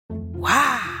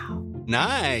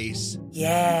Nice.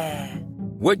 Yeah.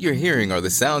 What you're hearing are the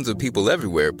sounds of people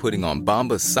everywhere putting on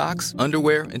Bombas socks,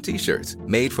 underwear, and T-shirts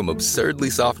made from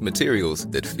absurdly soft materials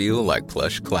that feel like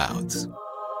plush clouds.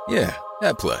 Yeah,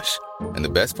 that plush. And the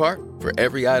best part? For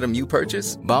every item you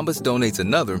purchase, Bombas donates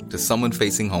another to someone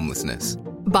facing homelessness.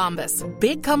 Bombas.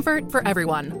 Big comfort for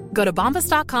everyone. Go to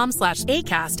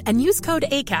bombas.com/ACAST and use code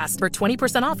ACAST for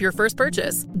 20% off your first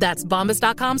purchase. That's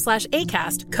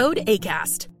bombas.com/ACAST. Code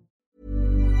ACAST.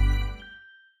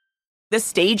 The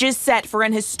stage is set for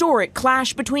an historic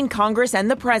clash between Congress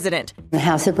and the president. The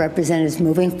House of Representatives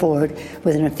moving forward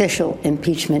with an official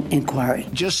impeachment inquiry.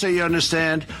 Just so you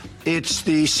understand, it's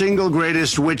the single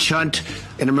greatest witch hunt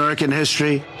in American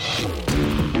history.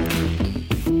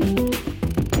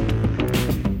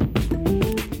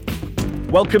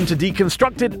 Welcome to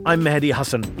Deconstructed. I'm Mehdi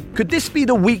Hasan. Could this be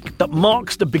the week that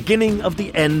marks the beginning of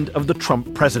the end of the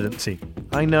Trump presidency?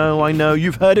 I know,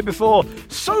 you've heard it before,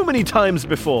 so many times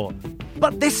before.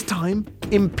 But this time,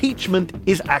 impeachment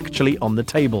is actually on the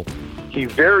table. He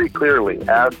very clearly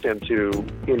asked him to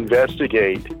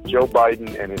investigate Joe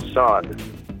Biden and his son,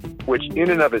 which in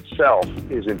and of itself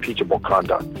is impeachable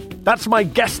conduct. That's my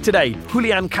guest today,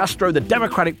 Julian Castro, the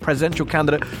Democratic presidential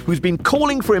candidate who's been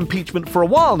calling for impeachment for a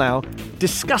while now,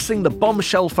 discussing the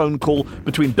bombshell phone call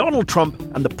between Donald Trump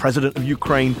and the president of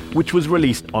Ukraine, which was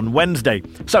released on Wednesday.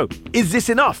 So, is this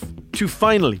enough to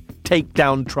finally take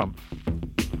down Trump?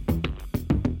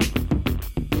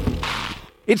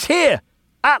 It's here,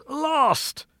 at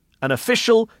last, an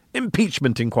official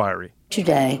impeachment inquiry.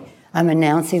 Today, I'm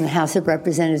announcing the House of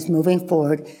Representatives moving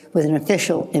forward with an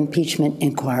official impeachment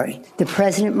inquiry. The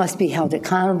president must be held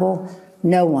accountable.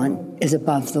 No one is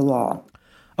above the law.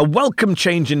 A welcome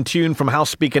change in tune from House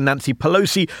Speaker Nancy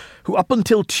Pelosi, who up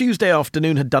until Tuesday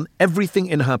afternoon had done everything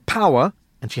in her power,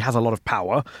 and she has a lot of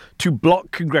power, to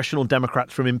block congressional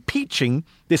Democrats from impeaching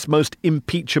this most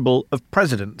impeachable of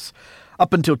presidents.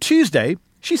 Up until Tuesday,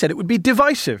 she said it would be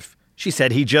divisive. She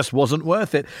said he just wasn't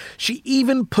worth it. She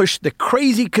even pushed the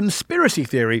crazy conspiracy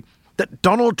theory that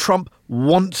Donald Trump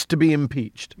wants to be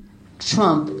impeached.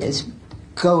 Trump is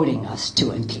goading us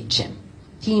to impeach him.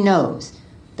 He knows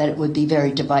that it would be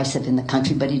very divisive in the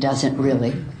country, but he doesn't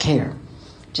really care.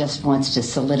 Just wants to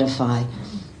solidify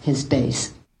his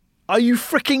base. Are you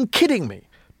freaking kidding me?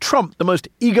 Trump, the most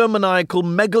egomaniacal,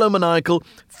 megalomaniacal,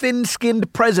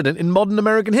 thin-skinned president in modern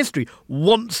American history,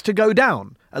 wants to go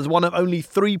down as one of only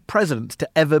 3 presidents to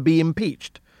ever be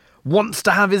impeached. Wants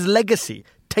to have his legacy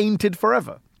tainted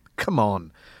forever. Come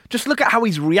on. Just look at how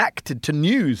he's reacted to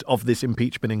news of this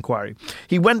impeachment inquiry.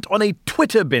 He went on a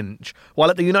Twitter binge while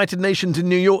at the United Nations in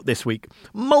New York this week.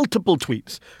 Multiple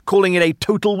tweets calling it a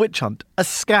total witch hunt, a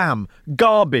scam,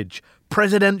 garbage,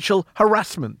 presidential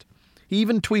harassment. He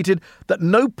even tweeted that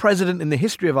no president in the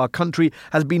history of our country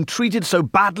has been treated so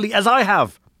badly as I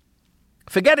have,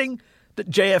 forgetting that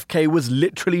JFK was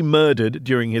literally murdered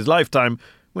during his lifetime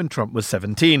when Trump was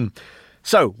 17.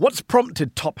 So, what's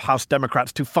prompted top House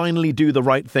Democrats to finally do the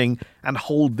right thing and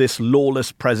hold this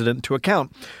lawless president to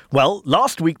account? Well,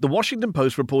 last week, the Washington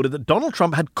Post reported that Donald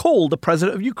Trump had called the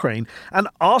president of Ukraine and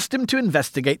asked him to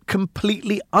investigate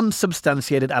completely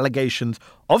unsubstantiated allegations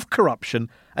of corruption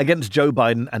against Joe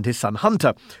Biden and his son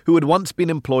Hunter, who had once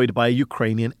been employed by a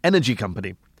Ukrainian energy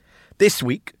company. This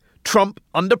week, Trump,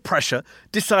 under pressure,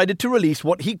 decided to release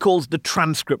what he calls the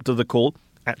transcript of the call.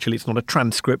 Actually, it's not a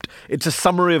transcript. It's a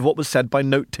summary of what was said by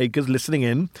note takers listening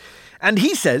in. And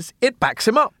he says it backs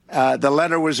him up. The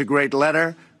letter was a great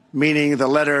letter, meaning the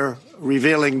letter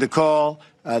revealing the call.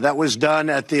 That was done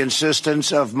at the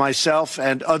insistence of myself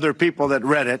and other people that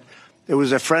read it. It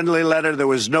was a friendly letter. There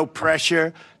was no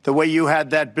pressure. The way you had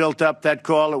that built up, that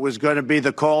call, it was going to be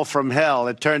the call from hell.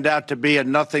 It turned out to be a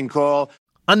nothing call.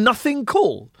 A nothing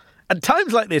call? At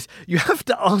times like this, you have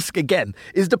to ask again,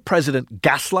 is the president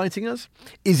gaslighting us?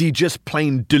 Is he just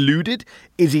plain deluded?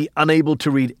 Is he unable to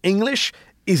read English?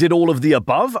 Is it all of the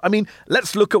above? I mean,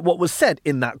 let's look at what was said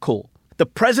in that call. The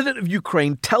president of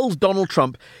Ukraine tells Donald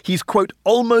Trump he's, quote,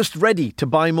 almost ready to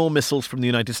buy more missiles from the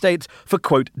United States for,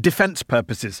 quote, defense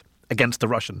purposes against the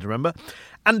Russians, remember?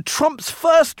 And Trump's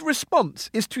first response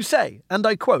is to say, and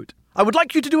I quote, I would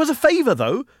like you to do us a favor,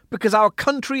 though, because our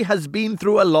country has been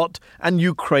through a lot and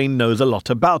Ukraine knows a lot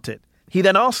about it. He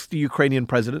then asked the Ukrainian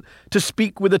president to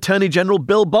speak with Attorney General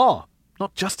Bill Barr,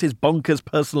 not just his bonkers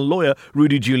personal lawyer,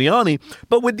 Rudy Giuliani,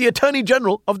 but with the Attorney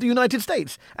General of the United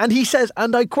States. And he says,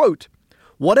 and I quote,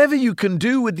 whatever you can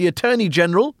do with the Attorney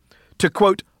General to,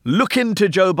 quote, look into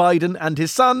Joe Biden and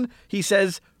his son, he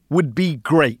says, would be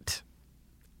great.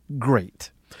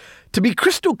 Great. To be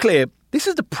crystal clear, This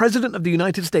is the President of the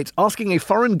United States asking a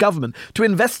foreign government to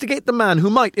investigate the man who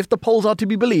might, if the polls are to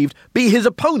be believed, be his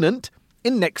opponent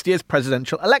in next year's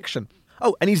presidential election.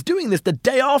 Oh, and he's doing this the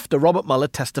day after Robert Mueller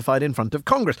testified in front of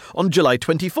Congress on July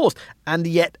 24th. And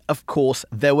yet, of course,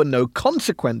 there were no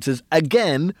consequences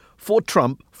again for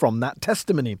Trump from that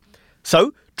testimony.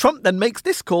 So Trump then makes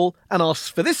this call and asks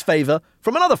for this favour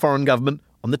from another foreign government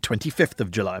on the 25th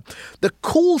of July. The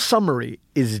call summary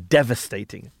is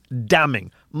devastating,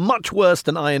 damning, much worse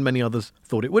than I and many others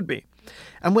thought it would be.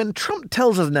 And when Trump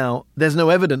tells us now there's no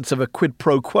evidence of a quid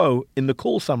pro quo in the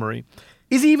call summary,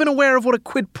 is he even aware of what a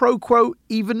quid pro quo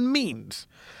even means?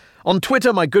 On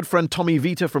Twitter, my good friend Tommy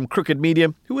Vita from Crooked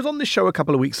Media, who was on this show a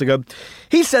couple of weeks ago,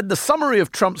 he said the summary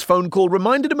of Trump's phone call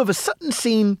reminded him of a certain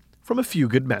scene from A Few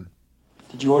Good Men.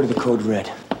 Did you order the code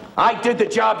red? I did the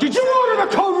job. Did you order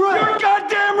the code red? You're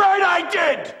goddamn right I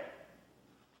did!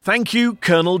 Thank you,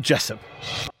 Colonel Jessup.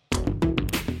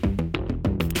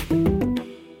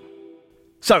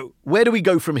 So, where do we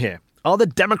go from here? Are the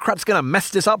Democrats going to mess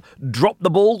this up, drop the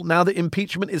ball now that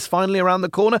impeachment is finally around the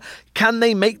corner? Can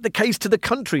they make the case to the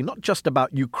country, not just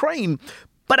about Ukraine,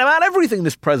 but about everything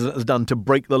this president has done to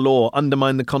break the law,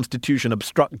 undermine the Constitution,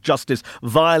 obstruct justice,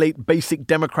 violate basic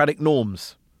democratic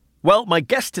norms? Well, my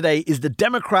guest today is the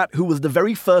Democrat who was the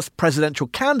very first presidential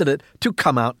candidate to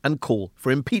come out and call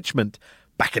for impeachment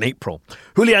back in April.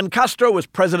 Julian Castro was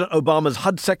President Obama's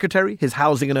HUD secretary, his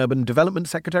Housing and Urban Development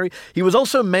secretary. He was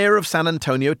also mayor of San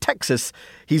Antonio, Texas.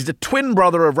 He's the twin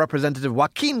brother of Representative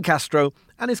Joaquin Castro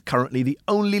and is currently the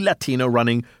only Latino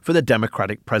running for the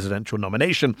Democratic presidential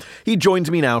nomination. He joins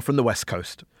me now from the West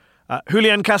Coast.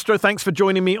 Julian Castro, thanks for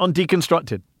joining me on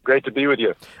Deconstructed. Great to be with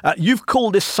you. You've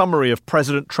called this summary of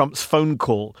President Trump's phone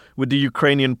call with the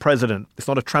Ukrainian president. It's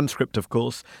not a transcript, of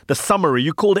course. The summary,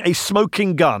 you called it a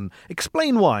smoking gun.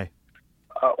 Explain why.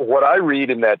 What I read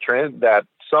in that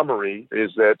summary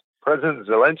is that President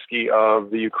Zelensky of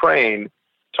the Ukraine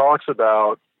talks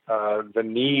about the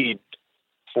need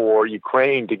for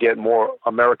Ukraine to get more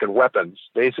American weapons,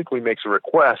 basically makes a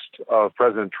request of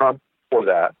President Trump for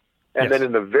that. And then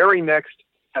in the very next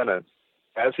sentence,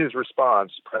 as his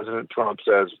response, President Trump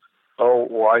says, "Oh,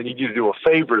 well, I need you to do a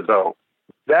favor, though."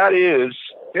 That is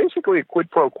basically a quid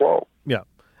pro quo. Yeah.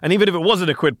 And even if it wasn't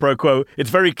a quid pro quo, it's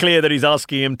very clear that he's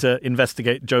asking him to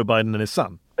investigate Joe Biden and his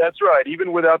son. That's right,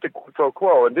 even without the quid pro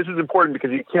quo. And this is important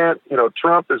because you can't,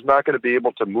 Trump is not going to be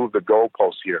able to move the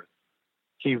goalposts here.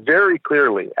 He very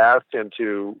clearly asked him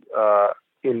to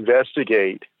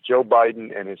investigate Joe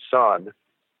Biden and his son,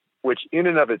 which in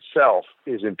and of itself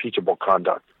is impeachable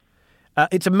conduct.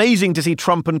 It's amazing to see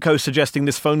Trump and co. suggesting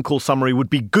this phone call summary would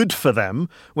be good for them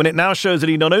when it now shows that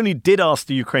he not only did ask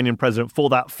the Ukrainian president for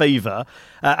that favor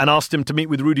and asked him to meet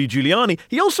with Rudy Giuliani,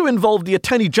 he also involved the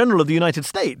Attorney General of the United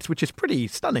States, which is pretty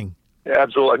stunning. Yeah,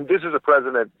 absolutely. And this is a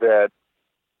president that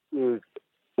is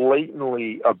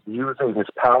blatantly abusing his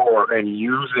power and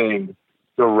using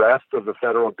the rest of the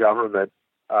federal government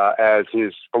as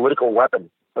his political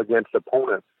weapon against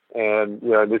opponents. And,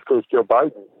 in this case, Joe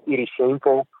Biden, it is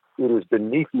shameful. It is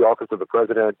beneath the office of the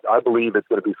president. I believe it's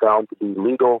going to be found to be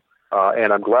legal,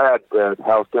 and I'm glad that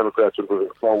House Democrats are moving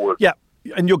forward. Yeah,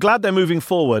 and you're glad they're moving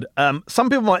forward. Some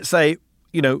people might say,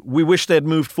 we wish they had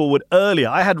moved forward earlier.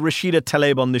 I had Rashida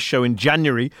Tlaib on this show in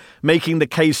January making the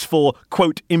case for,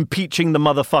 quote, impeaching the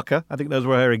motherfucker. I think those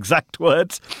were her exact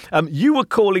words. You were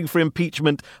calling for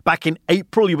impeachment back in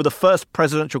April. You were the first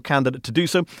presidential candidate to do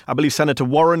so. I believe Senator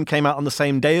Warren came out on the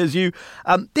same day as you.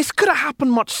 This could have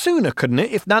happened much sooner, couldn't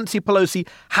it, if Nancy Pelosi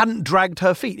hadn't dragged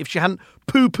her feet, if she hadn't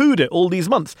poo-pooed it all these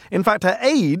months. In fact, her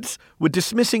aides were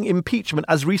dismissing impeachment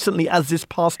as recently as this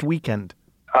past weekend.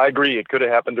 I agree. It could have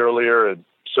happened earlier. And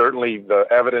certainly the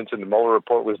evidence in the Mueller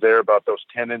report was there about those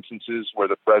 10 instances where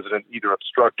the president either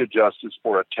obstructed justice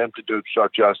or attempted to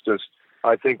obstruct justice.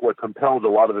 I think what compelled a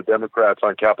lot of the Democrats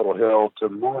on Capitol Hill to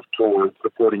move towards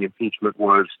supporting impeachment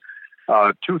was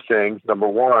two things. Number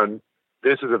one,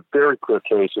 this is a very clear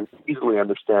case and easily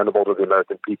understandable to the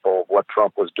American people what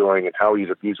Trump was doing and how he's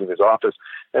abusing his office.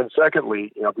 And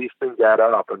secondly, these things add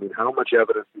up. I mean, how much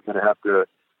evidence are you going to have to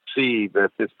see that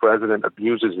this president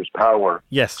abuses his power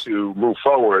to move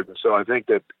forward? So I think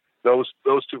that those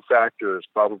two factors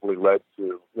probably led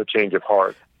to the change of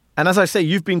heart. And as I say,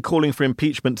 you've been calling for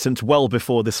impeachment since well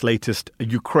before this latest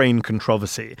Ukraine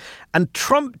controversy. And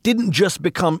Trump didn't just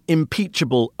become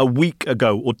impeachable a week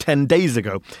ago or 10 days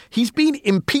ago. He's been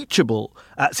impeachable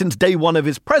since day one of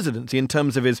his presidency in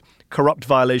terms of his corrupt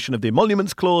violation of the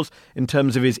Emoluments Clause, in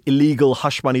terms of his illegal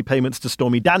hush money payments to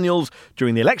Stormy Daniels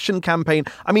during the election campaign.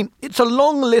 I mean, it's a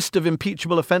long list of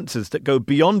impeachable offences that go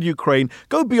beyond Ukraine,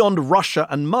 go beyond Russia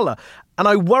and Mueller. And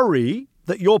I worry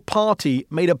that your party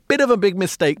made a bit of a big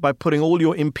mistake by putting all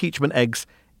your impeachment eggs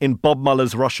in Bob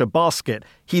Mueller's Russia basket.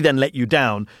 He then let you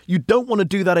down. You don't want to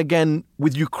do that again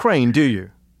with Ukraine, do you?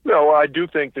 No, I do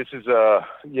think this is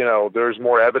there's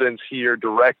more evidence here,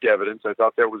 direct evidence. I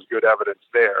thought there was good evidence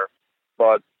there.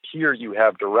 But here you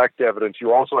have direct evidence.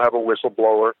 You also have a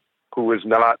whistleblower who is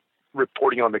not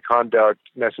reporting on the conduct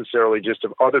necessarily just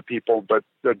of other people, but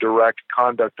the direct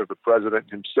conduct of the president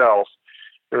himself.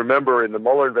 Remember, in the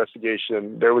Mueller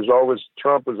investigation,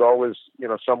 Trump was always,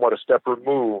 somewhat a step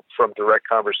removed from direct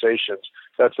conversations.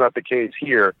 That's not the case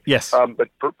here. Yes. But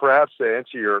perhaps to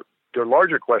answer your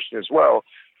larger question as well,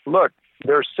 look,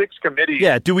 there are 6 committees.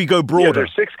 Yeah, do we go broader? There are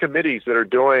 6 committees that are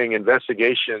doing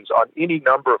investigations on any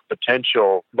number of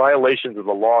potential violations of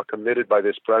the law committed by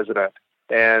this president.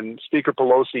 And Speaker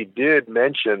Pelosi did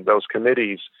mention those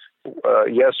committees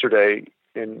yesterday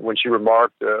when she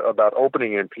remarked about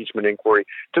opening an impeachment inquiry.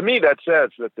 To me, that says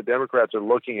that the Democrats are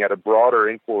looking at a broader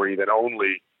inquiry than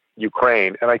only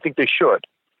Ukraine, and I think they should,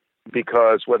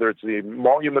 because whether it's the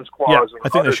emoluments clause, I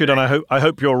think they should, and I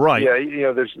hope you're right.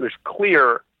 Yeah, there's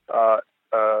clear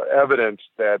evidence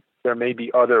that there may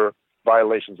be other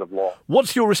violations of law.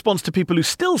 What's your response to people who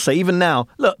still say, even now,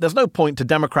 look, there's no point to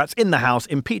Democrats in the House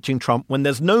impeaching Trump when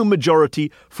there's no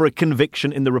majority for a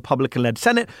conviction in the Republican-led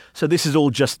Senate, so this is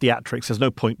all just theatrics, there's no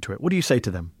point to it. What do you say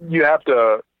to them? You have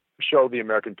to show the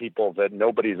American people that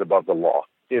nobody's above the law.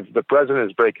 If the president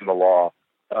is breaking the law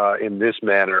in this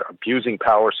manner, abusing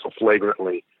power so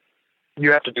flagrantly,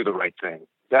 you have to do the right thing.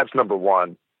 That's number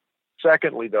one.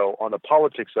 Secondly, though, on the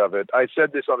politics of it, I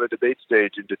said this on the debate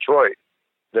stage in Detroit,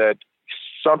 that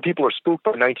some people are spooked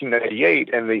by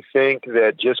 1998 and they think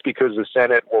that just because the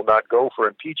Senate will not go for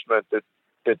impeachment, that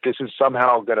this is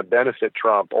somehow going to benefit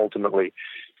Trump ultimately.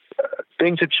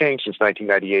 Things have changed since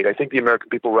 1998. I think the American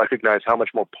people recognize how much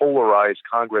more polarized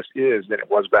Congress is than it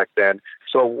was back then.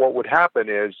 So what would happen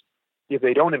is, if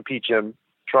they don't impeach him,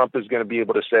 Trump is going to be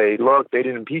able to say, look, they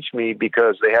didn't impeach me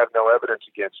because they have no evidence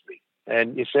against me.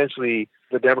 And essentially,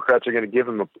 the Democrats are going to give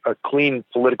him a clean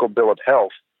political bill of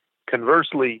health.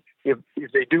 Conversely, if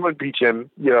they do impeach him,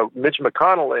 Mitch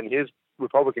McConnell and his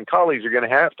Republican colleagues are going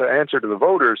to have to answer to the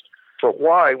voters for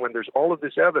why, when there's all of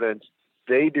this evidence,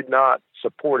 they did not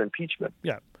support impeachment.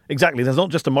 Yeah. Exactly. There's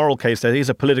not just a moral case. There is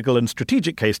a political and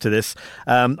strategic case to this.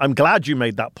 I'm glad you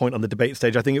made that point on the debate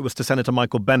stage. I think it was to Senator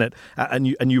Michael Bennet, and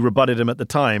you rebutted him at the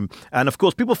time. And of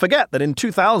course, people forget that in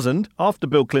 2000, after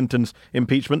Bill Clinton's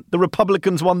impeachment, the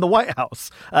Republicans won the White House,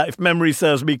 if memory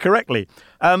serves me correctly.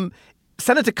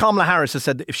 Senator Kamala Harris has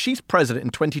said that if she's president in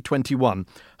 2021,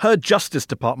 her Justice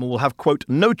Department will have, quote,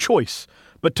 no choice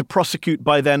but to prosecute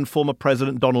by then former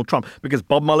President Donald Trump, because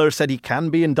Bob Mueller said he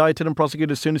can be indicted and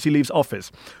prosecuted as soon as he leaves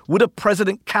office. Would a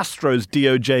President Castro's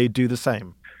DOJ do the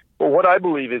same? Well, what I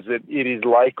believe is that it is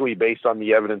likely, based on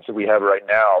the evidence that we have right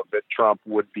now, that Trump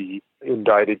would be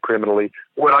indicted criminally.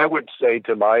 What I would say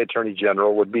to my Attorney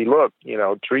General would be, look,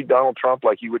 treat Donald Trump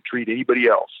like you would treat anybody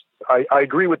else. I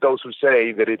agree with those who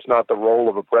say that it's not the role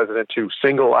of a president to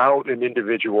single out an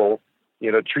individual,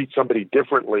 treat somebody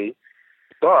differently.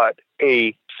 But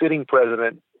a sitting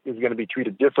president is going to be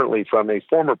treated differently from a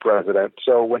former president.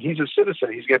 So when he's a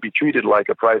citizen, he's going to be treated like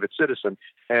a private citizen.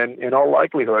 And in all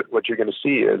likelihood, what you're going to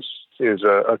see is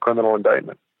a criminal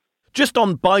indictment. Just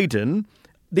on Biden,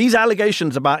 these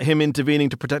allegations about him intervening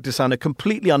to protect his son are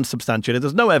completely unsubstantiated.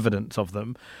 There's no evidence of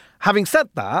them. Having said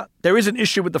that, there is an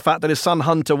issue with the fact that his son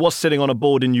Hunter was sitting on a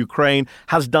board in Ukraine,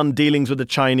 has done dealings with the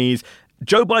Chinese.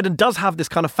 Joe Biden does have this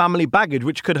kind of family baggage,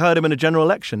 which could hurt him in a general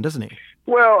election, doesn't he?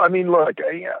 Well, I mean, look,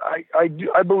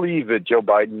 I believe that Joe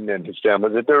Biden and his family,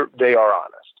 that they are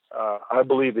honest. I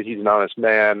believe that he's an honest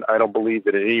man. I don't believe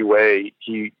that in any way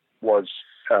he was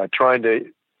trying to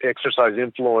exercise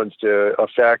influence to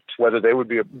affect whether there would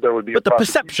be a But the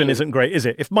perception isn't great, is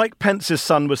it? If Mike Pence's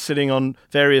son was sitting on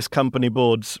various company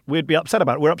boards, we'd be upset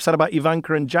about it. We're upset about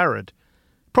Ivanka and Jared.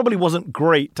 Probably wasn't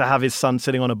great to have his son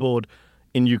sitting on a board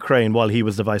in Ukraine while he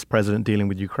was the vice president dealing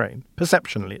with Ukraine,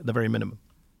 perceptionally, at the very minimum.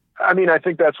 I mean, I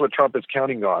think that's what Trump is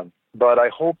counting on. But I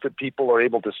hope that people are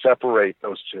able to separate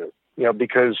those two,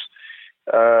 because,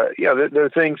 there are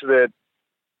things that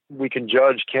we can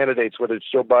judge candidates, whether it's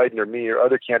Joe Biden or me or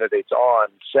other candidates, on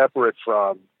separate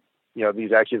from,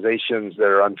 these accusations that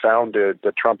are unfounded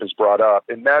that Trump has brought up.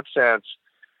 In that sense,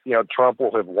 Trump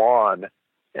will have won.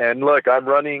 And look, I'm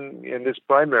running in this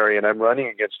primary and I'm running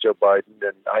against Joe Biden,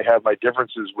 and I have my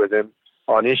differences with him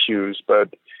on issues.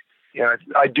 But,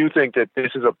 I do think that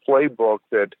this is a playbook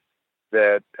that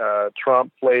that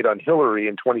Trump played on Hillary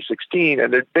in 2016,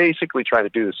 and they're basically trying to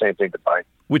do the same thing to Biden.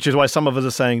 Which is why some of us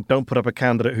are saying, don't put up a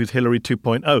candidate who's Hillary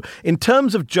 2.0. In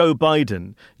terms of Joe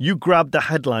Biden, you grabbed the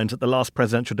headlines at the last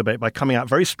presidential debate by coming out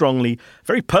very strongly,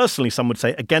 very personally, some would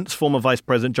say, against former Vice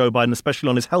President Joe Biden, especially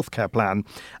on his healthcare plan.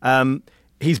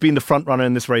 He's been the front runner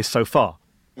in this race so far.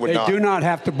 They do not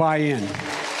have to buy in.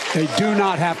 They do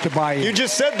not have to buy in. You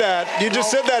just said that. You just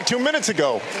said that 2 minutes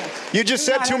ago. You just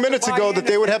said 2 minutes ago that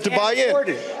they would have to buy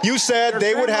in. You said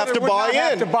they would have to buy in.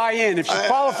 Have to buy in. If she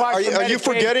qualifies for Medicaid, are you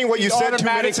forgetting what you said 2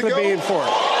 minutes ago? Are you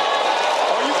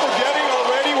forgetting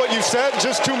already what you said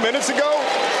just 2 minutes ago?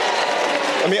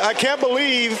 I mean, I can't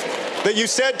believe that you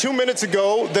said 2 minutes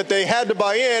ago that they had to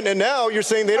buy in, and now you're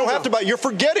saying they don't have to buy. You're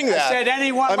forgetting that. I said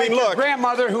anyone your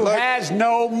grandmother who has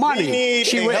no money. We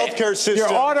need a healthcare system.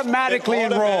 You're automatically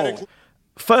enrolled.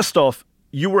 First off,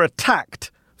 you were attacked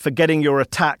for getting your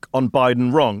attack on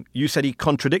Biden wrong. You said he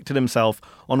contradicted himself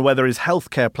on whether his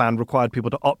healthcare plan required people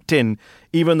to opt in,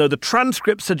 even though the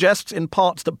transcript suggests in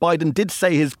parts that Biden did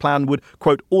say his plan would,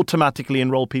 quote, automatically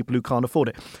enroll people who can't afford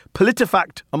it.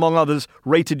 PolitiFact, among others,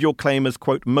 rated your claim as,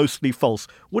 quote, mostly false.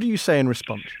 What do you say in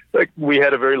response? We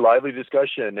had a very lively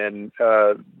discussion, and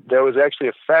there was actually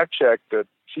a fact check that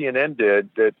CNN did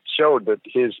that showed that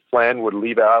his plan would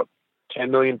leave out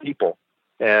 10 million people.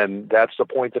 And that's the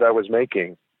point that I was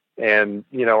making. And,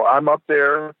 you know, I'm up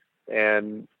there,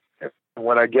 and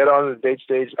when I get on the debate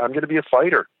stage, I'm going to be a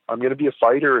fighter. I'm going to be a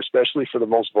fighter, especially for the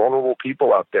most vulnerable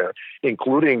people out there,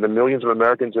 including the millions of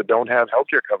Americans that don't have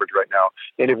healthcare coverage right now.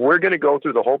 And if we're going to go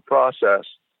through the whole process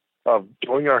of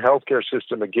doing our healthcare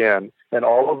system again and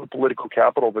all of the political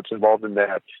capital that's involved in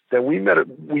that, then we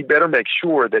better make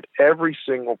sure that every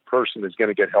single person is going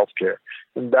to get healthcare.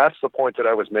 And that's the point that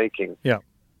I was making. Yeah.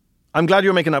 I'm glad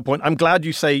you're making that point. I'm glad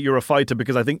you say you're a fighter,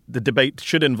 because I think the debate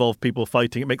should involve people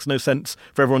fighting. It makes no sense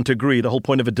for everyone to agree. The whole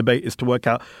point of a debate is to work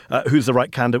out who's the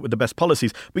right candidate with the best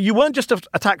policies. But you weren't just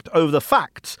attacked over the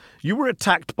facts. You were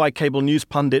attacked by cable news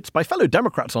pundits, by fellow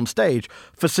Democrats on stage,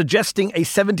 for suggesting a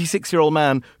 76-year-old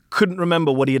man couldn't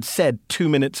remember what he had said 2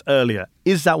 minutes earlier.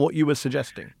 Is that what you were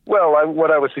suggesting? Well,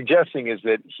 what I was suggesting is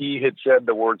that he had said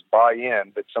the words buy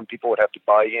in, that some people would have to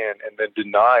buy in, and then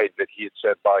denied that he had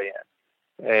said buy in.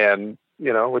 And,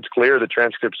 you know, it's clear the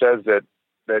transcript says that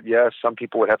yes, some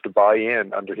people would have to buy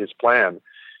in under his plan.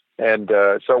 And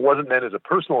so it wasn't meant as a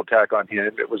personal attack on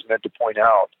him. It was meant to point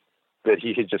out that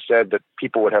he had just said that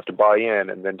people would have to buy in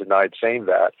and then denied saying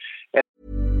that.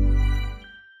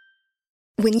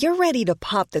 When you're ready to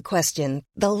pop the question,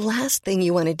 the last thing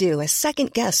you want to do is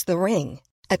second-guess the ring.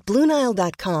 At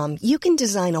BlueNile.com, you can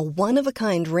design a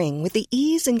one-of-a-kind ring with the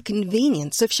ease and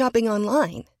convenience of shopping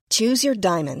online. Choose your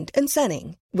diamond and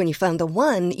setting. When you find the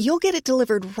one, you'll get it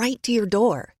delivered right to your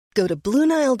door. Go to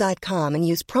BlueNile.com and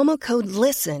use promo code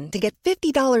LISTEN to get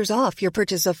 $50 off your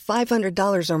purchase of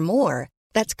 $500 or more.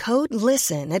 That's code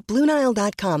LISTEN at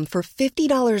BlueNile.com for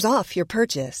 $50 off your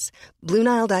purchase.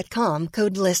 BlueNile.com,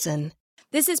 code LISTEN.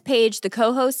 This is Paige, the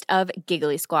co-host of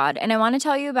Giggly Squad, and I want to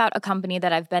tell you about a company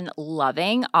that I've been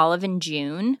loving, Olive &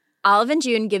 June. Olive &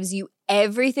 June gives you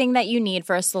everything that you need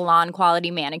for a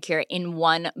salon-quality manicure in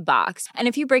one box. And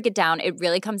if you break it down, it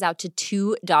really comes out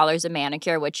to $2 a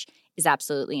manicure, which is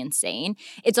absolutely insane.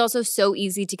 It's also so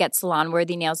easy to get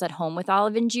salon-worthy nails at home with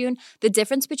Olive & June. The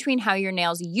difference between how your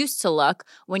nails used to look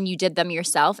when you did them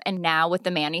yourself and now with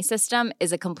the Mani system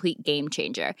is a complete game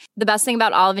changer. The best thing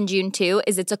about Olive & June, too,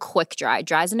 is it's a quick dry.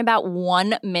 Dries in about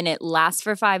 1 minute, lasts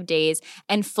for 5 days,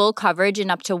 and full coverage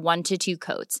in up to 1 to 2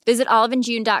 coats. Visit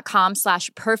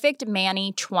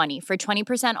oliveandjune.com/perfectmani20 for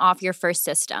 20% off your first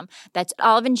system. That's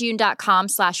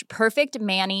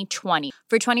oliveandjune.com/perfectmani20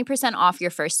 for 20% off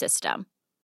your first system.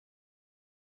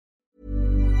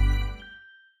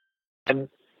 And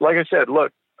like I said,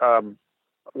 look,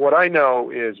 what I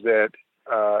know is that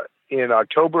in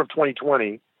October of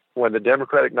 2020, when the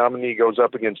Democratic nominee goes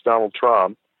up against Donald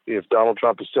Trump, if Donald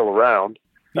Trump is still around,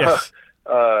 yes.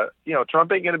 You know,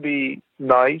 Trump ain't going to be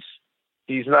nice.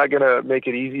 He's not going to make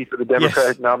it easy for the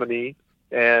Democratic nominee.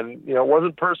 And, you know, it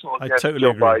wasn't personal against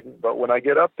Joe Biden, but when I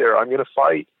get up there, I'm going to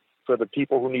fight for the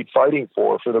people who need fighting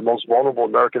for the most vulnerable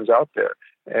Americans out there.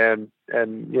 And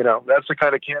you know, that's the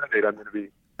kind of candidate I'm going to be.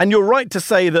 And you're right to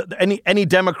say that any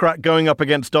Democrat going up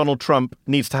against Donald Trump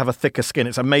needs to have a thicker skin.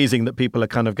 It's amazing that people are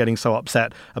kind of getting so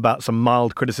upset about some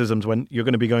mild criticisms when you're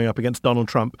going to be going up against Donald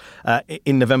Trump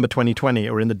in November 2020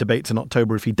 or in the debates in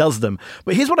October if he does them.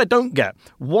 But here's what I don't get.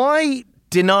 Why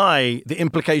deny the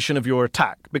implication of your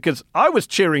attack? Because I was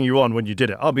cheering you on when you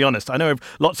did it. I'll be honest. I know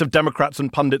lots of Democrats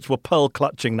and pundits were pearl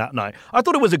clutching that night. I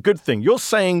thought it was a good thing. You're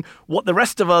saying what the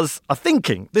rest of us are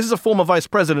thinking. This is a former vice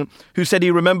president who said he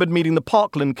remembered meeting the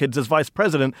Parkland kids as vice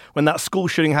president when that school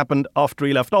shooting happened after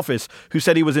he left office, who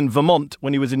said he was in Vermont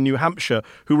when he was in New Hampshire,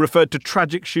 who referred to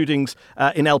tragic shootings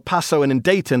in El Paso and in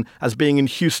Dayton as being in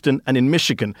Houston and in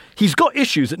Michigan. He's got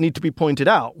issues that need to be pointed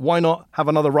out. Why not have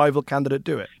another rival candidate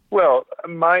do it? Well,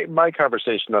 my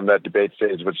conversation on that debate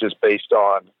stage was just based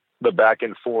on the back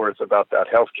and forth about that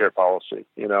healthcare policy.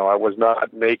 I was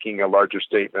not making a larger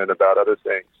statement about other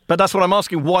things. But that's what I'm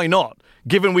asking. Why not?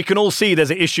 Given we can all see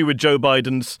there's an issue with Joe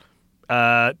Biden's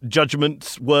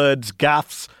judgments, words,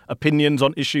 gaffes, opinions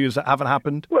on issues that haven't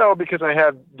happened? Well, because I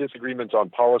have disagreements on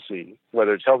policy,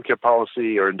 whether it's healthcare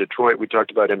policy or in Detroit, we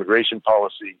talked about immigration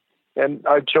policy. And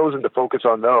I've chosen to focus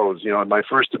on those. In my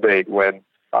first debate, when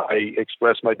I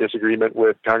expressed my disagreement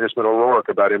with Congressman O'Rourke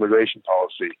about immigration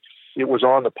policy, it was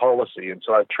on the policy. And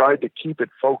so I've tried to keep it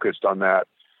focused on that.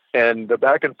 And the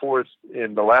back and forth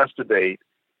in the last debate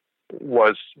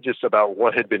was just about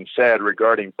what had been said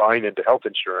regarding buying into health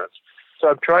insurance. So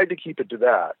I've tried to keep it to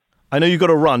that. I know you've got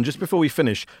to run. Just before we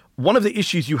finish, one of the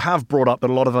issues you have brought up that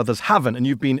a lot of others haven't, and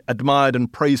you've been admired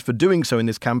and praised for doing so in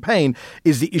this campaign,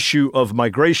 is the issue of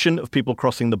migration, of people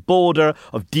crossing the border,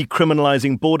 of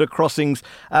decriminalizing border crossings.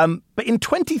 But in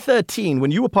 2013,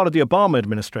 when you were part of the Obama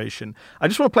administration, I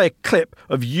just want to play a clip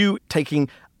of you taking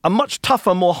a much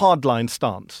tougher, more hardline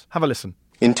stance. Have a listen.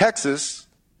 In Texas,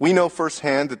 we know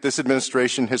firsthand that this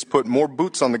administration has put more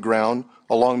boots on the ground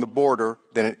along the border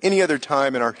than at any other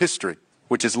time in our history,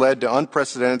 which has led to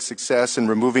unprecedented success in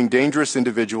removing dangerous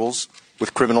individuals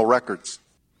with criminal records.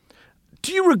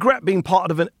 Do you regret being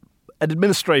part of an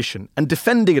administration and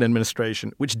defending an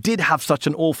administration which did have such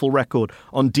an awful record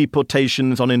on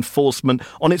deportations, on enforcement,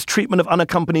 on its treatment of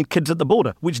unaccompanied kids at the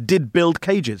border, which did build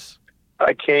cages?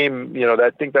 I came, I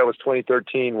think that was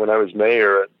 2013 when I was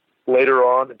mayor. Later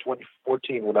on in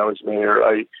 2014 when I was mayor,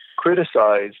 I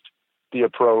criticized the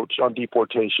approach on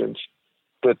deportations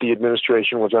that the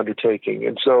administration was undertaking.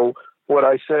 And so what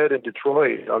I said in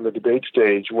Detroit on the debate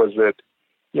stage was that,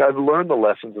 I've learned the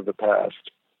lessons of the past.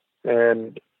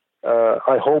 And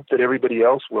I hope that everybody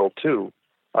else will too.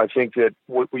 I think that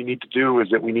what we need to do is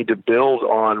that we need to build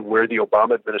on where the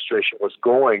Obama administration was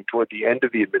going toward the end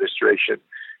of the administration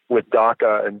with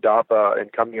DACA and DAPA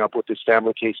and coming up with this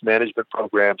family case management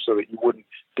program so that you wouldn't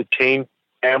detain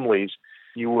families.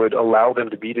 You would allow them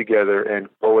to be together and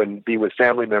go and be with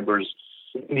family members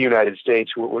in the United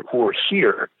States who are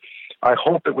here. I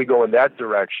hope that we go in that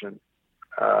direction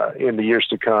in the years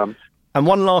to come. And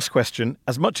one last question.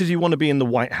 As much as you want to be in the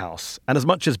White House, and as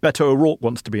much as Beto O'Rourke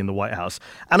wants to be in the White House,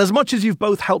 and as much as you've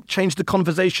both helped change the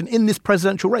conversation in this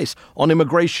presidential race on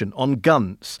immigration, on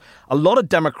guns, a lot of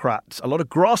Democrats, a lot of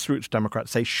grassroots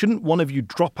Democrats say, shouldn't one of you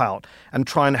drop out and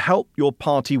try and help your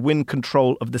party win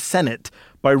control of the Senate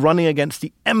by running against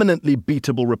the eminently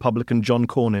beatable Republican John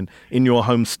Cornyn in your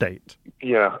home state?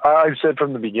 Yeah, I've said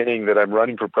from the beginning that I'm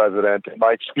running for president. And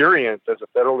my experience as a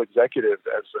federal executive,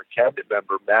 as a cabinet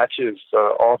member, matches the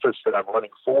office that I'm running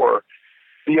for.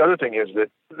 The other thing is that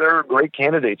there are great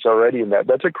candidates already in that.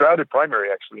 That's a crowded primary,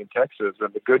 actually, in Texas.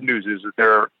 And the good news is that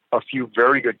there are a few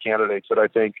very good candidates that I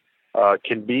think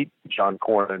can beat John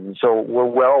Cornyn. And so we're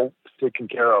well taken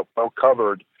care of, well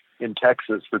covered in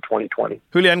Texas for 2020.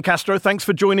 Julian Castro, thanks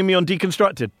for joining me on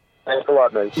Deconstructed. Thanks a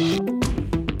lot, mate.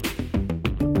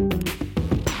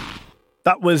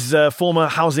 That was former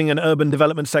Housing and Urban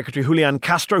Development Secretary Julian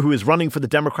Castro, who is running for the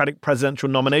Democratic presidential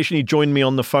nomination. He joined me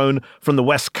on the phone from the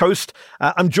West Coast.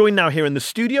 I'm joined now here in the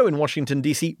studio in Washington,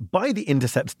 D.C. by The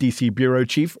Intercept's D.C. bureau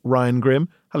chief, Ryan Grim.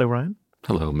 Hello, Ryan.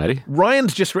 Hello, Mehdi.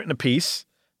 Ryan's just written a piece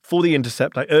for The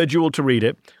Intercept, I urge you all to read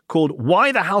it, called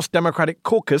Why the House Democratic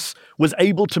Caucus Was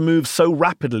Able to Move So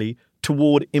Rapidly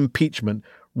Toward Impeachment.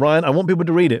 Ryan, I want people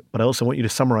to read it, but I also want you to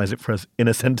summarize it for us in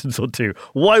a sentence or two.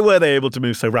 Why were they able to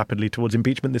move so rapidly towards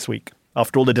impeachment this week,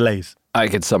 after all the delays? I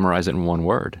could summarize it in one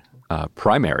word.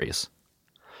 Primaries.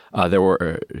 There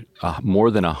were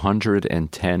more than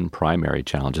 110 primary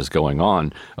challenges going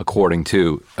on, according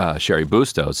to Cheri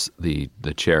Bustos, the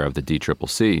chair of the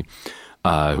DCCC,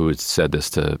 who had said this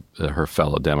to her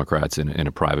fellow Democrats in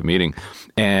a private meeting.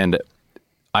 And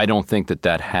I don't think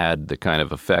that had the kind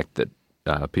of effect that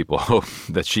people hope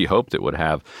that she hoped it would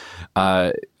have.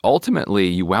 Ultimately,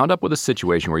 you wound up with a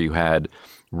situation where you had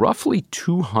roughly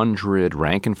 200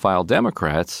 rank-and-file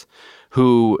Democrats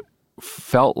who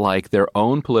felt like their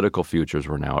own political futures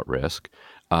were now at risk,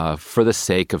 for the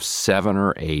sake of 7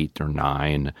 or 8 or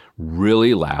 9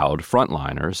 really loud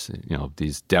frontliners,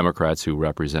 these Democrats who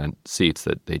represent seats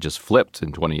that they just flipped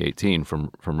in 2018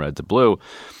 from red to blue,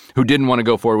 who didn't want to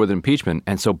go forward with impeachment.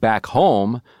 And so back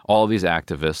home, all of these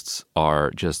activists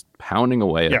are just pounding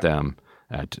away at them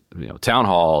at town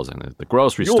halls and the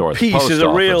grocery store. Your piece the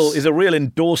post is a real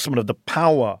endorsement of the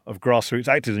power of grassroots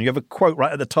activism. You have a quote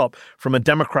right at the top from a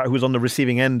Democrat who was on the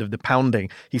receiving end of the pounding.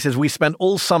 He says, "We spent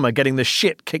all summer getting the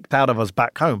shit kicked out of us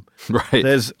back home." Right.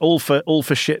 There's all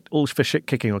for shit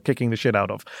kicking or kicking the shit out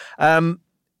of.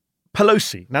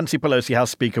 Nancy Pelosi,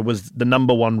 House Speaker, was the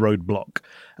number one roadblock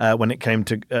when it came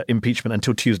to impeachment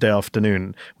until Tuesday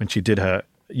afternoon when she did her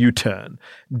U-turn.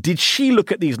 Did she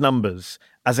look at these numbers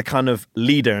as a kind of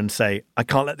leader and say, I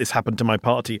can't let this happen to my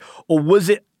party? Or was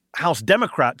it House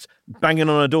Democrats banging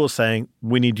on a door saying,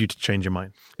 we need you to change your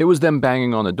mind? It was them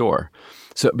banging on the door.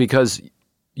 So because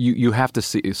you have to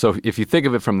see, so if you think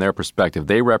of it from their perspective,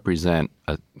 they represent,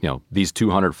 these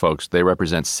 200 folks, they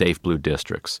represent safe blue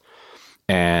districts.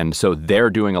 And so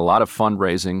they're doing a lot of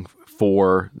fundraising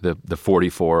for the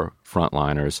 44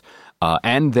 frontliners.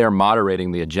 And they're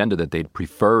moderating the agenda that they'd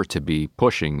prefer to be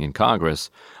pushing in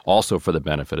Congress, also for the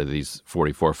benefit of these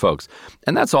 44 folks.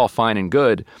 And that's all fine and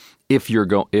good if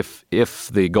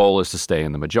the goal is to stay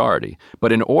in the majority.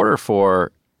 But in order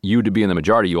for you to be in the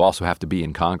majority, you also have to be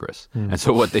in Congress. And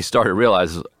so what they started to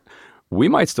realize is, we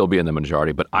might still be in the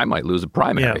majority, but I might lose a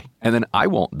primary, and then I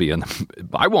won't be in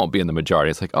the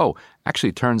majority. It's like, oh,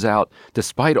 actually, it turns out,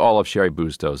 despite all of Cheri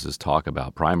Bustos' talk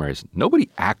about primaries, nobody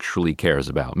actually cares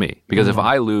about me, because if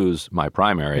I lose my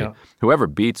primary, whoever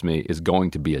beats me is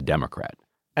going to be a Democrat.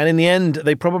 And in the end,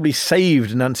 they probably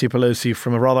saved Nancy Pelosi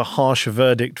from a rather harsh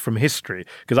verdict from history,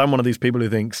 because I'm one of these people who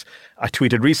thinks, I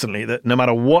tweeted recently that no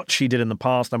matter what she did in the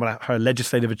past, no matter her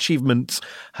legislative achievements,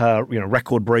 her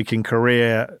record-breaking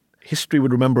career, history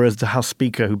would remember her as the House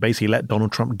Speaker who basically let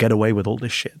Donald Trump get away with all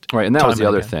this shit. Right, and that was the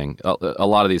other thing. A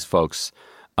lot of these folks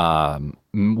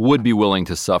would be willing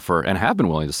to suffer and have been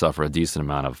willing to suffer a decent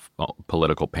amount of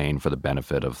political pain for the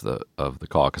benefit of the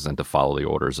caucus and to follow the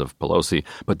orders of Pelosi,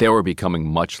 but they were becoming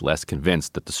much less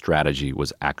convinced that the strategy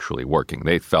was actually working.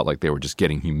 They felt like they were just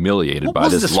getting humiliated by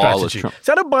this lawless Trump.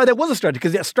 So I don't buy there was a strategy,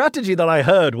 because the strategy that I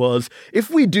heard was, if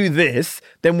we do this,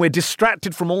 then we're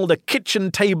distracted from all the kitchen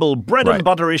table bread and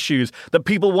butter issues that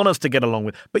people want us to get along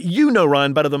with. But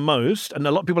Ryan, better than most, and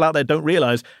a lot of people out there don't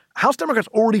realize, House Democrats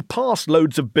already passed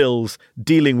loads of bills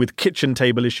dealing with kitchen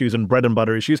table issues and bread and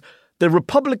butter issues. The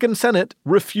Republican Senate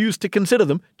refused to consider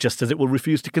them, just as it will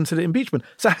refuse to consider impeachment.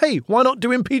 So, hey, why not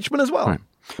do impeachment as well? Right.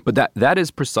 But that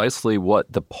is precisely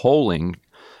what the polling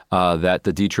that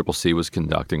the DCCC was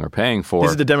conducting or paying for.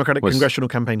 This is the Democratic Congressional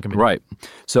Campaign Committee. Right.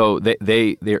 So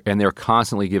they're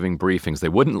constantly giving briefings. They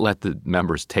wouldn't let the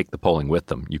members take the polling with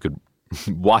them. You could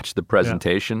watch the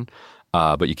presentation.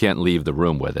 But you can't leave the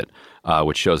room with it,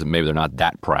 which shows that maybe they're not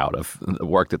that proud of the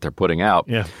work that they're putting out.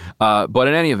 Yeah. But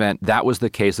in any event, that was the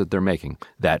case that they're making,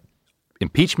 that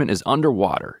impeachment is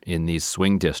underwater in these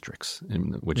swing districts,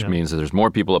 which means that there's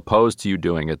more people opposed to you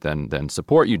doing it than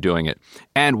support you doing it.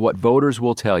 And what voters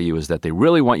will tell you is that they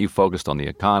really want you focused on the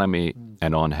economy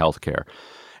and on health care.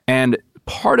 And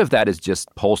part of that is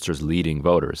just pollsters leading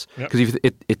voters, because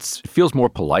it feels more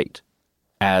polite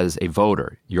as a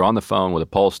voter. You're on the phone with a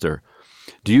pollster.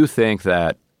 Do you think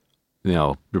that,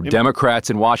 Democrats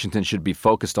in Washington should be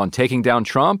focused on taking down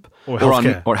Trump or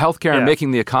healthcare and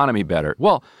making the economy better?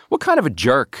 Well, what kind of a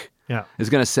jerk is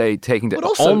going to say taking down?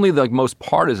 Only the most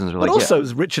partisans are like, it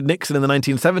was Richard Nixon in the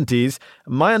 1970s.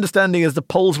 My understanding is the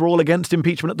polls were all against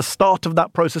impeachment at the start of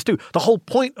that process too. The whole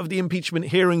point of the impeachment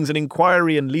hearings and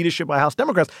inquiry and leadership by House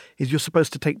Democrats is you're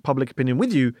supposed to take public opinion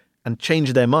with you and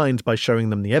change their minds by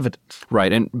showing them the evidence.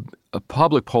 Right. And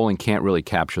public polling can't really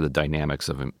capture the dynamics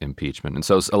of impeachment. And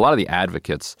so a lot of the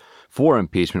advocates for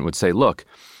impeachment would say, look,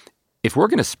 if we're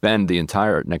going to spend the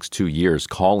entire next 2 years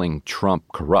calling Trump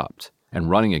corrupt and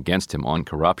running against him on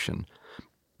corruption,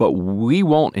 but we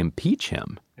won't impeach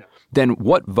him, then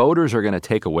what voters are going to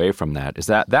take away from that is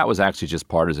that was actually just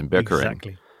partisan bickering.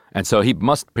 Exactly. And so he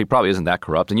probably isn't that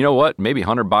corrupt. And you know what? Maybe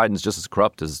Hunter Biden's just as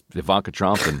corrupt as Ivanka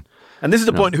Trump. And this is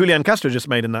the point Julian Castro just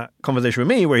made in that conversation with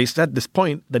me, where he said this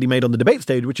point that he made on the debate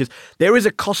stage, which is there is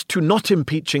a cost to not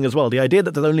impeaching as well. The idea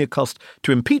that there's only a cost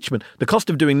to impeachment, the cost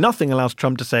of doing nothing allows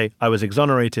Trump to say, I was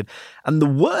exonerated. And the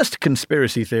worst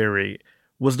conspiracy theory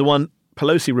was the one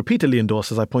Pelosi repeatedly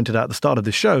endorsed, as I pointed out at the start of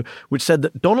this show, which said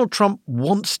that Donald Trump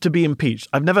wants to be impeached.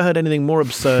 I've never heard anything more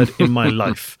absurd in my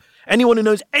life. Anyone who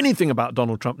knows anything about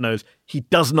Donald Trump knows he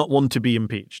does not want to be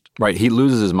impeached. Right. He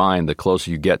loses his mind the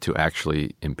closer you get to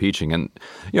actually impeaching. And,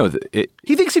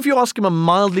 he thinks if you ask him a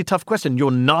mildly tough question,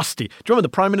 you're nasty. Do you remember the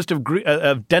Prime Minister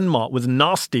of Denmark was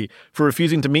nasty for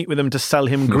refusing to meet with him to sell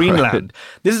him Greenland?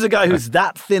 Right. This is a guy who's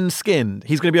that thin-skinned.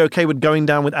 He's going to be okay with going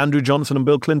down with Andrew Johnson and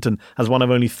Bill Clinton as one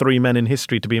of only 3 men in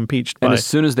history to be impeached by. And as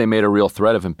soon as they made a real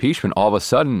threat of impeachment, all of a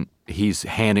sudden he's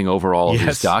handing over all of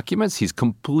his documents. He's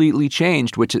completely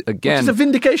changed, which is a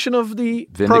vindication of the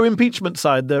pro-impeachment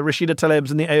side, the Rashida Tlaibs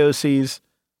and the AOCs.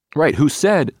 Right, who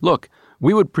said, look,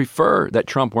 we would prefer that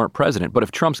Trump weren't president, but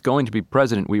if Trump's going to be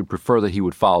president, we would prefer that he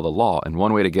would follow the law. And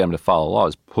one way to get him to follow the law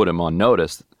is put him on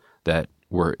notice that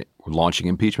we're launching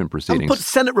impeachment proceedings. And put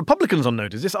Senate Republicans on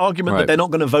notice. This argument that they're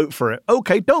not going to vote for it.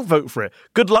 Okay, don't vote for it.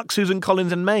 Good luck, Susan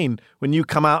Collins in Maine, when you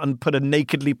come out and put a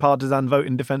nakedly partisan vote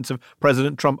in defense of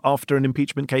President Trump after an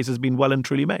impeachment case has been well and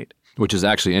truly made. Which is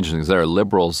actually interesting, because there are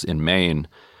liberals in Maine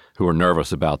who are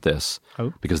nervous about this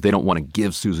because they don't want to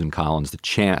give Susan Collins the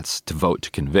chance to vote to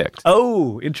convict.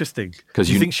 Oh, interesting. Because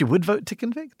you think she would vote to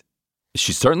convict?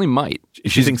 She certainly might.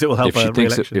 If she thinks it will help her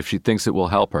re-election. If she thinks it will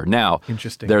help her. Now,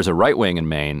 interesting. There's a right wing in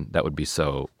Maine that would be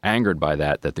so angered by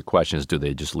that the question is, do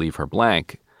they just leave her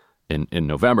blank in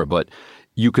November? But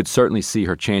you could certainly see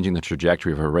her changing the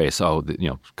trajectory of her race.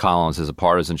 Collins is a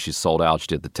partisan. She's sold out. She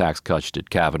did the tax cuts. She did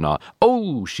Kavanaugh.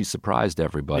 Oh, she surprised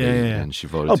everybody and she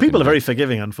voted. Oh, people are very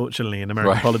forgiving, unfortunately, in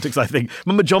American politics, I think.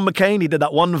 Remember John McCain? He did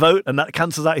that one vote and that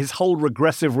cancels out his whole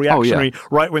regressive, reactionary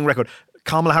right-wing record.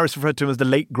 Kamala Harris referred to him as the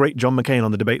late, great John McCain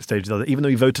on the debate stage, even though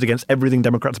he voted against everything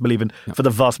Democrats believe in for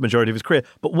the vast majority of his career.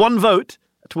 But one vote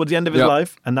towards the end of his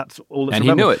life, and that's all that's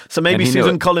remembered. He knew it. So maybe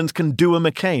Susan Collins can do a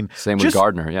McCain. Same with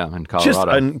Gardner, in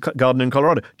Colorado. Gardner in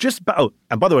Colorado.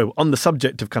 And by the way, on the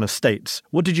subject of kind of states,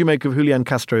 what did you make of Julian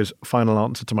Castro's final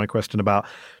answer to my question about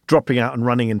dropping out and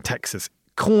running in Texas?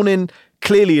 Cornyn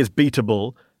clearly is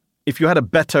beatable. If you had a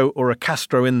Beto or a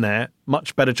Castro in there,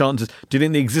 much better chances. Do you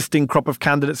think the existing crop of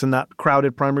candidates in that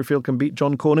crowded primary field can beat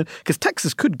John Cornyn? Because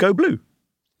Texas could go blue.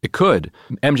 It could.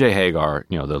 MJ Hagar,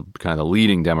 the kind of the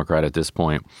leading Democrat at this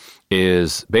point,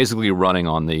 is basically running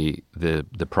on the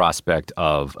prospect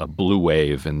of a blue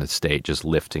wave in the state just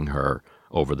lifting her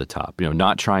over the top.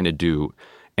 Not trying to do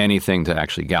anything to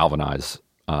actually galvanize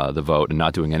the vote and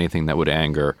not doing anything that would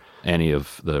anger any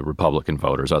of the Republican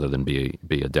voters other than be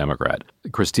a Democrat.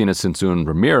 Cristina Tzintzún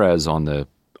Ramirez on the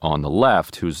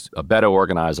left, who's a Beto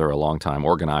organizer, a longtime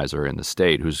organizer in the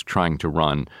state, who's trying to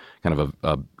run kind of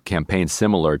a campaign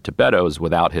similar to Beto's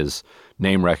without his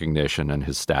name recognition and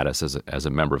his status as a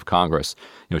member of Congress.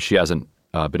 She hasn't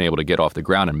been able to get off the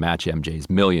ground and match MJ's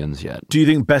millions yet. Do you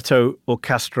think Beto or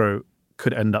Castro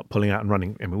could end up pulling out and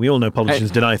running? I mean, we all know politicians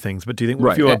deny things, but do you think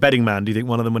if you were a betting man, do you think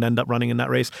one of them would end up running in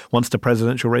that race once the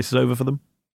presidential race is over for them?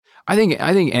 I think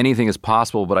anything is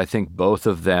possible, but I think both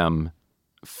of them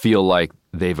feel like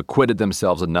they've acquitted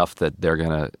themselves enough that they're going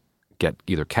to get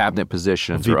either cabinet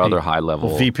positions or other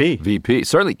high-level... VP.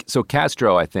 Certainly. So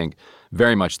Castro, I think,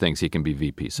 very much thinks he can be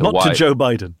VP. So Not to Joe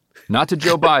Biden. Not to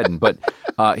Joe Biden, but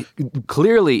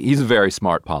clearly he's a very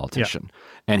smart politician.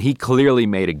 Yeah. And he clearly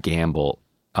made a gamble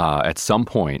at some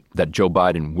point that Joe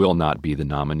Biden will not be the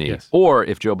nominee. Yes. Or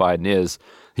if Joe Biden is,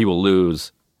 he will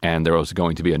lose, and there is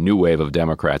going to be a new wave of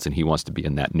Democrats, and he wants to be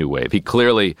in that new wave. He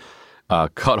clearly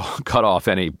cut off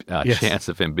any chance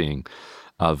of him being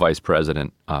vice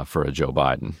president for a Joe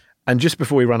Biden. And just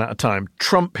before we run out of time,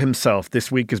 Trump himself,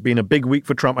 this week has been a big week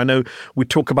for Trump. I know we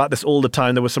talk about this all the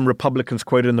time. There were some Republicans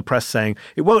quoted in the press saying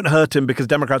it won't hurt him because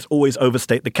Democrats always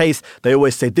overstate the case. They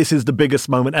always say this is the biggest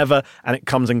moment ever, and it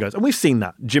comes and goes. And we've seen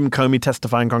that. Jim Comey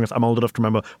testifying in Congress. I'm old enough to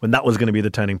remember when that was going to be the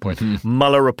turning point. Mm-hmm.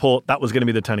 Mueller report, that was going to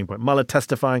be the turning point. Mueller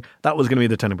testifying, that was going to be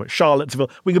the turning point.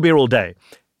 Charlottesville, we could be here all day.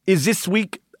 Is this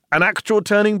week an actual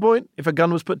turning point if a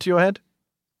gun was put to your head?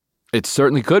 It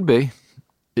certainly could be.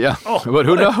 Yeah, but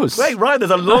who knows? Wait, Ryan, there's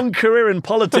a long career in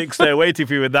politics there waiting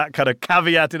for you with that kind of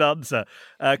caveated answer.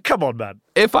 Come on, man.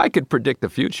 If I could predict the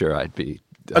future, I'd be...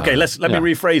 Okay, let me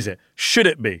rephrase it. Should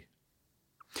it be?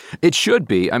 It should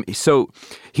be. So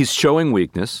he's showing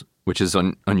weakness, which is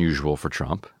unusual for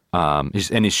Trump.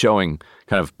 He's showing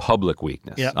kind of public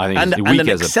weakness. Yeah. I think and an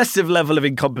excessive level of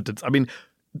incompetence. I mean,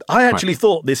 I actually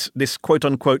thought this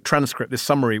quote-unquote transcript, this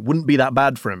summary, wouldn't be that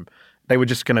bad for him. They were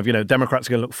just kind of, Democrats are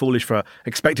going to look foolish for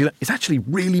expecting that. It's actually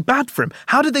really bad for him.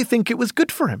 How did they think it was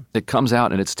good for him? It comes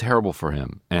out and it's terrible for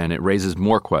him, and it raises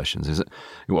more questions.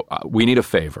 We need a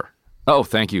favor. Oh,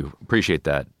 thank you. Appreciate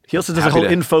that. He also does a whole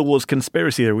InfoWars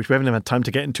conspiracy there, which we haven't even had time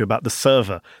to get into, about the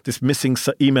server. This missing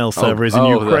email server is in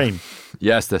Ukraine.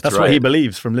 Yes, that's right. That's what he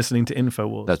believes from listening to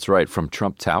InfoWars. That's right. From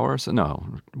Trump Towers? No,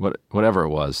 whatever it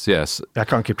was. Yes. I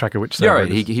can't keep track of which server. Yeah,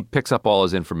 right. He picks up all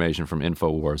his information from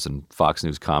InfoWars and Fox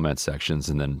News comment sections,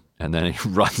 and then he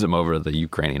runs them over to the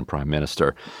Ukrainian prime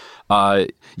minister.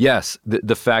 Yes,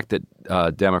 the fact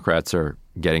that Democrats are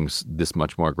getting this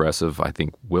much more aggressive, I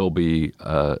think, will be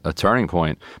a turning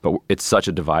point. But it's such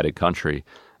a divided country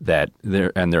that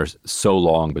there's so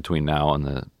long between now and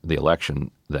the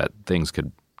election that things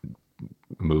could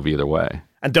move either way.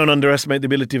 And don't underestimate the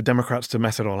ability of Democrats to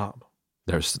mess it all up.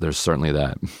 There's certainly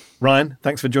that. Ryan,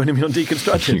 thanks for joining me on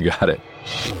Deconstructed. You got it.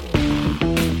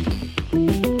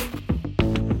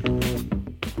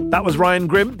 That was Ryan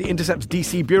Grim, The Intercept's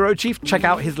DC bureau chief. Check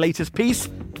out his latest piece.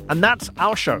 And that's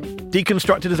our show.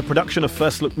 Deconstructed is a production of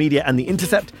First Look Media and The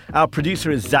Intercept. Our producer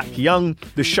is Zach Young.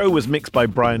 The show was mixed by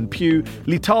Brian Pugh.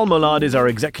 Lital Molad is our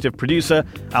executive producer.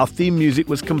 Our theme music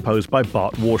was composed by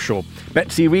Bart Warshaw.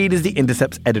 Betsy Reed is The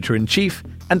Intercept's editor-in-chief.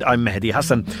 And I'm Mehdi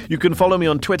Hassan. You can follow me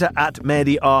on Twitter at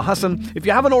Mehdi R. Hassan. If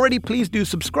you haven't already, please do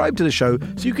subscribe to the show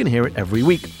so you can hear it every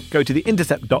week. Go to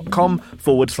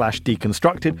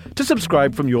theintercept.com/deconstructed to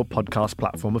subscribe from your podcast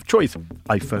platform of choice.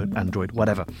 iPhone, Android,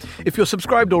 whatever. If you're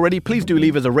subscribed already, please do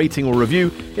leave us a rating or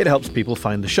review. It helps people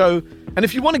find the show. And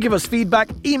if you want to give us feedback,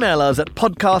 email us at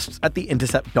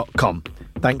podcasts@theintercept.com.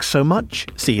 Thanks so much.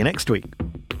 See you next week.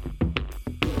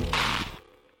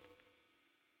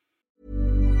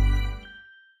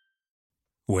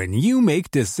 When you make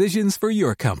decisions for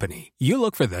your company, you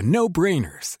look for the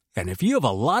no-brainers. And if you have a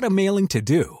lot of mailing to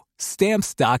do,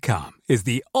 Stamps.com is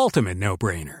the ultimate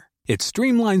no-brainer. It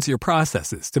streamlines your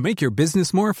processes to make your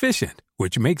business more efficient,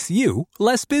 which makes you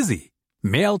less busy.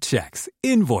 Mail checks,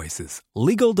 invoices,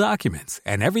 legal documents,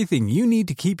 and everything you need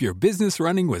to keep your business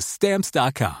running with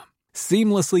Stamps.com.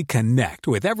 Seamlessly connect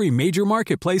with every major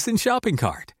marketplace and shopping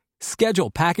cart. Schedule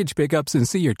package pickups and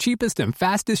see your cheapest and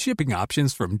fastest shipping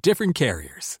options from different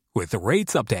carriers, with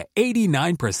rates up to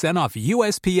 89% off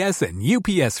USPS and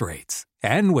UPS rates.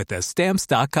 And with the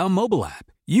Stamps.com mobile app,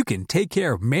 you can take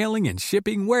care of mailing and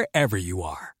shipping wherever you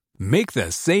are. Make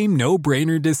the same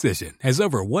no-brainer decision as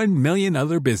over 1 million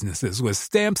other businesses with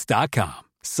Stamps.com.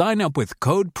 Sign up with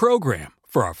code PROGRAM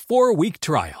for a 4-week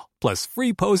trial, plus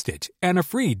free postage and a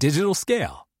free digital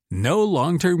scale. No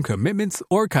long-term commitments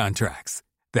or contracts.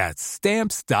 That's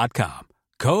Stamps.com.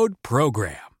 Code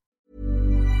PROGRAM.